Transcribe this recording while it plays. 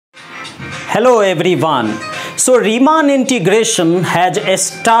Hello everyone. So Riemann integration has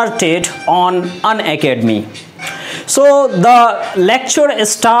started on Unacademy. So the lecture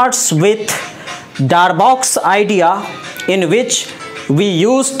starts with Darboch's idea, in which we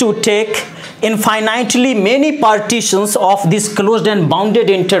used to take infinitely many partitions of this closed and bounded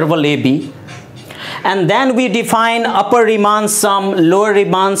interval AB, and then we define upper Riemann sum, lower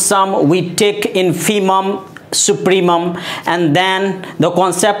Riemann sum, we take infimum, supremum, and then the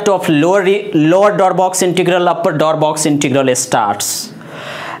concept of lower Darboch's integral, upper Darboch's integral starts.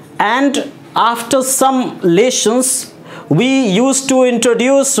 And after some lessons, we used to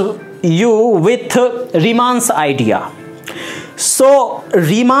introduce you with Riemann's idea. So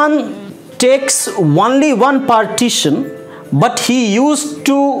Riemann takes only one partition, but he used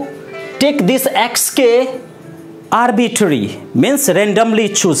to take this xk arbitrary, means randomly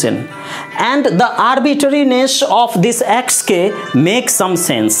chosen, and the arbitrariness of this xk makes some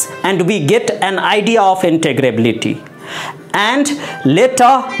sense, and we get an idea of integrability. And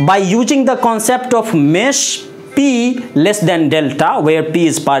later, by using the concept of mesh p less than delta, where p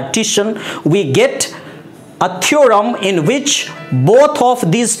is partition, we get a theorem in which both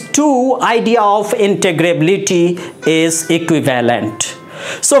of these two idea of integrability is equivalent.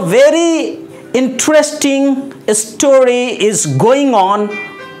 So very interesting story is going on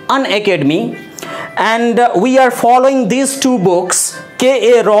Unacademy, and we are following these two books,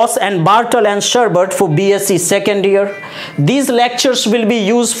 K.A. Ross and Bartle and Sherbert, for B.Sc second year. These lectures will be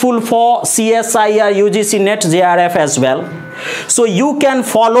useful for CSIR, UGC, NET, JRF as well. So you can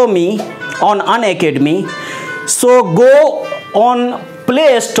follow me on Unacademy. So go on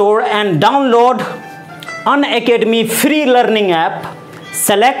Play Store and download Unacademy free learning app.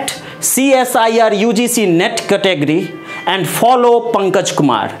 Select CSIR UGC NET category and follow Pankaj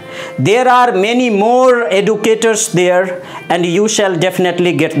Kumar. There are many more educators there, and you shall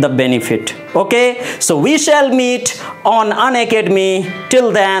definitely get the benefit. Okay, so we shall meet on Unacademy.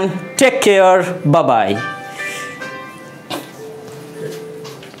 Till then, take care. Bye bye.